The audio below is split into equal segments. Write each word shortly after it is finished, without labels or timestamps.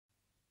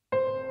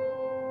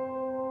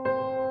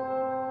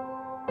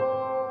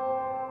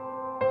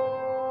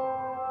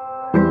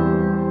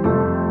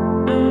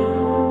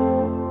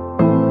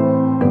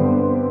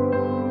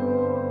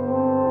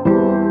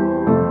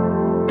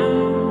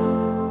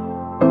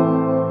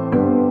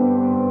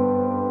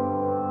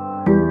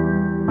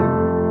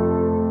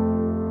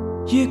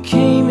You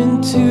came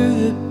into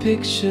the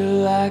picture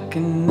like a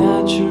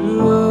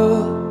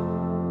natural.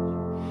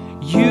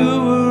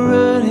 You were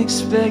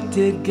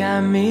unexpected,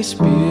 got me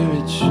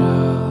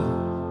spiritual.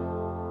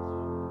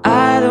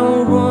 I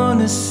don't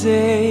wanna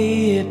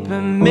say it,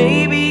 but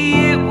maybe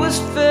it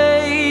was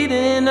fate,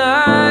 and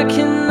I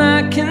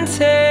cannot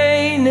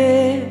contain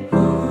it.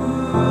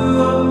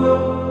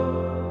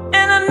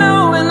 And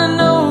I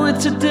know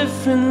it's a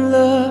different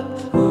love.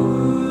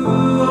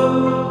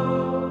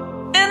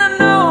 And I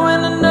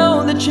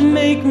know that you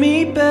make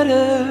me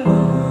better.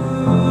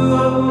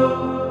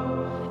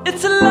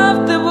 It's a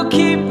love that will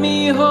keep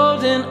me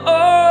holding on.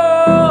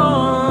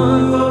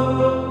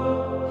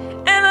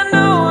 And I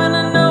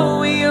know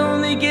we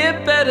only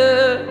get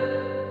better.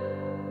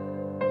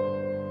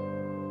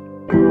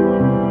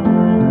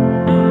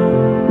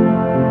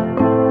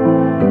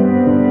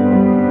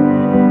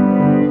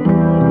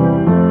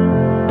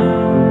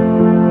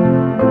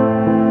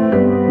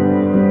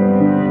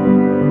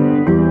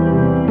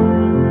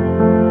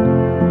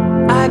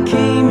 I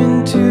came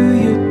into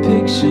your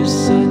picture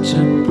such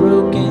a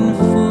broken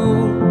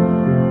fool,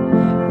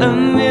 a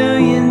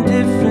million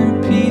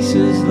different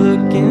pieces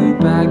looking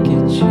back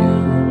at you.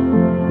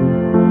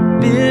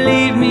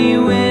 Believe me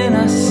when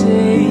I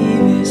say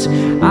this,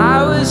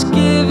 I was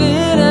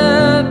giving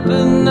up,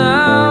 but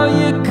now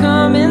you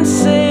come and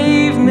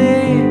save me.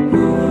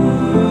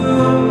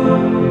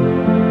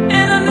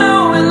 And I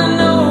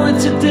know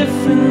it's a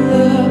different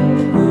love.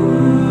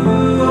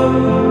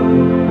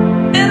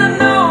 And I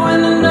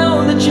know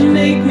that you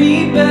make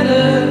me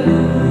better.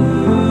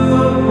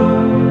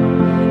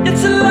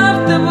 It's a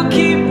love that will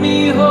keep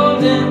me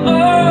holding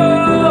on.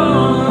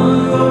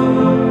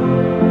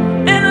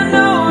 And I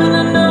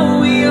know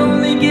we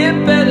only get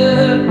better.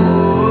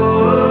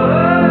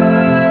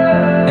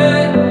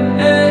 Hey,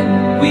 hey,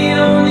 we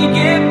only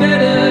get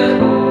better.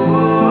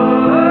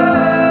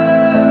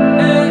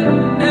 Hey,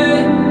 hey,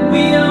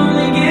 we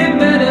only get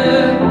better.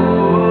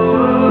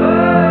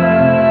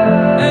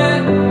 Hey,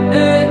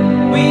 hey,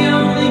 we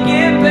only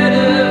get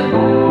better.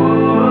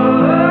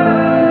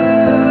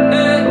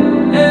 Hey,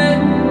 hey,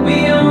 we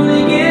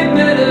only get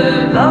better.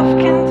 Love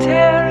can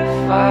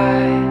terrify,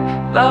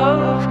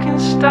 love can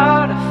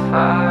start a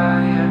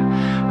fire.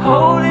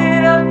 Hold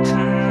it up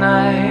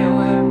tonight,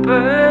 we're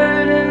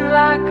burning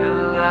like a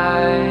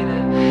lighter.